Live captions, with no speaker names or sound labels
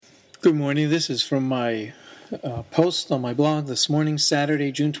Good morning. This is from my post on my blog this morning,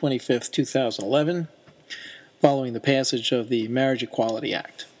 Saturday, June 25th, 2011, following the passage of the Marriage Equality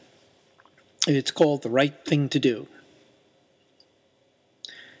Act. It's called The Right Thing to Do.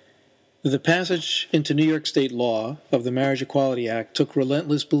 The passage into New York State law of the Marriage Equality Act took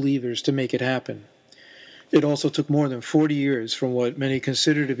relentless believers to make it happen. It also took more than 40 years from what many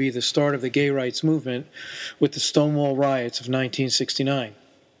consider to be the start of the gay rights movement with the Stonewall riots of 1969.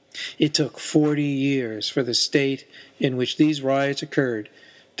 It took 40 years for the state in which these riots occurred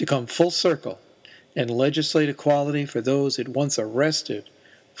to come full circle and legislate equality for those it once arrested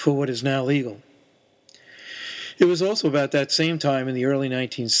for what is now legal. It was also about that same time in the early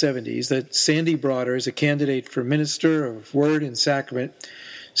 1970s that Sandy Broader, as a candidate for Minister of Word and Sacrament,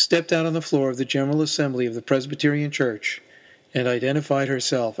 stepped out on the floor of the General Assembly of the Presbyterian Church and identified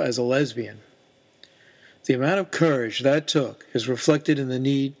herself as a lesbian. The amount of courage that took is reflected in the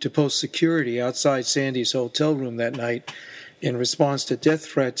need to post security outside Sandy's hotel room that night in response to death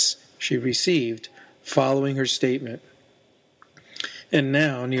threats she received following her statement. And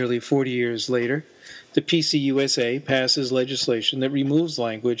now, nearly 40 years later, the PCUSA passes legislation that removes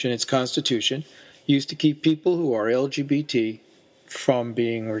language in its constitution used to keep people who are LGBT from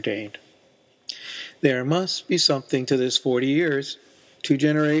being ordained. There must be something to this 40 years, 2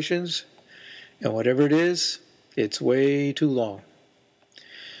 generations, and whatever it is, it's way too long.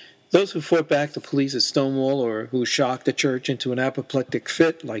 Those who fought back the police at Stonewall or who shocked the church into an apoplectic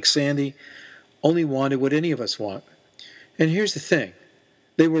fit like Sandy only wanted what any of us want. And here's the thing.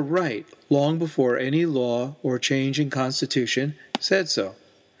 They were right long before any law or change in Constitution said so.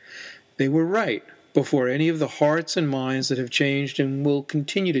 They were right before any of the hearts and minds that have changed and will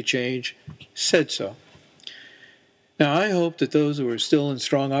continue to change said so. Now, I hope that those who are still in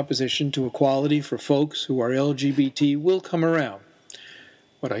strong opposition to equality for folks who are LGBT will come around.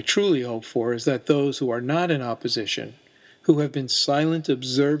 What I truly hope for is that those who are not in opposition, who have been silent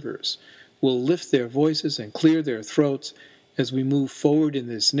observers, will lift their voices and clear their throats as we move forward in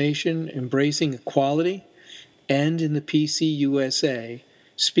this nation, embracing equality, and in the PCUSA,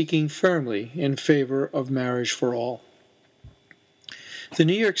 speaking firmly in favor of marriage for all. The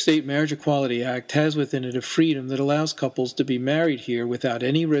New York State Marriage Equality Act has within it a freedom that allows couples to be married here without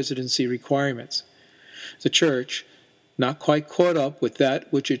any residency requirements. The church, not quite caught up with that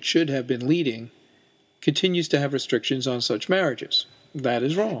which it should have been leading, continues to have restrictions on such marriages. That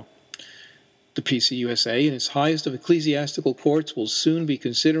is wrong. The PCUSA, in its highest of ecclesiastical courts, will soon be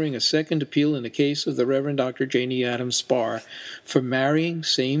considering a second appeal in the case of the Reverend Dr. Janie Adams Spar for marrying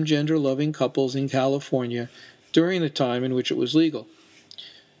same-gender loving couples in California during the time in which it was legal.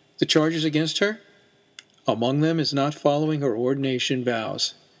 The charges against her? Among them is not following her ordination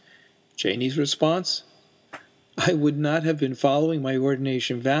vows. Janie's response? I would not have been following my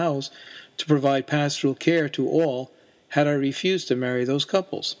ordination vows to provide pastoral care to all had I refused to marry those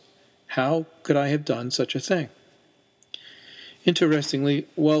couples. How could I have done such a thing? Interestingly,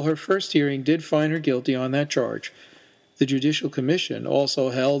 while her first hearing did find her guilty on that charge, the Judicial Commission also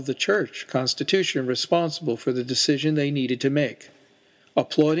held the Church Constitution responsible for the decision they needed to make,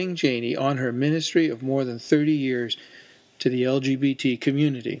 applauding Janie on her ministry of more than 30 years to the LGBT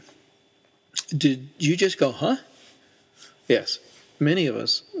community. Did you just go, huh? Yes, many of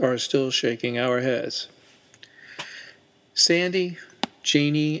us are still shaking our heads. Sandy,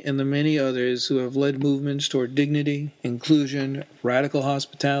 Janie, and the many others who have led movements toward dignity, inclusion, radical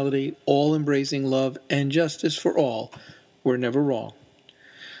hospitality, all-embracing love, and justice for all were never wrong.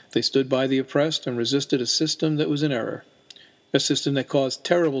 They stood by the oppressed and resisted a system that was in error. A system that caused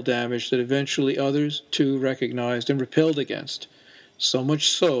terrible damage that eventually others, too, recognized and repelled against, so much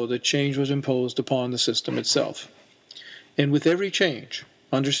so that change was imposed upon the system itself. And with every change,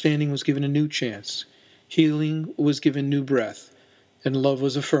 understanding was given a new chance, healing was given new breath, and love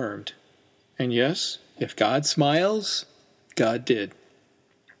was affirmed. And yes, if God smiles, God did.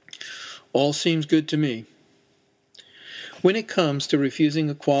 All seems good to me. When it comes to refusing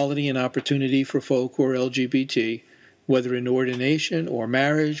equality and opportunity for folk who are LGBT, whether in ordination or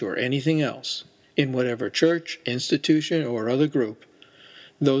marriage or anything else, in whatever church, institution, or other group,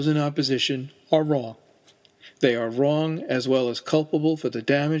 those in opposition are wrong. They are wrong as well as culpable for the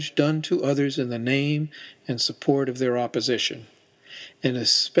damage done to others in the name and support of their opposition, and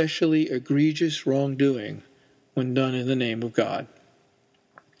especially egregious wrongdoing when done in the name of God.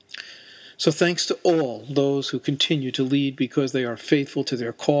 So thanks to all those who continue to lead because they are faithful to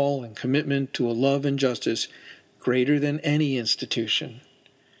their call and commitment to a love and justice greater than any institution.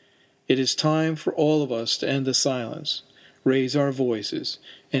 It is time for all of us to end the silence, raise our voices,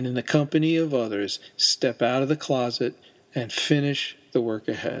 and in the company of others, step out of the closet and finish the work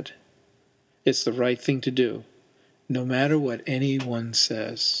ahead. It's the right thing to do, no matter what anyone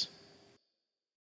says.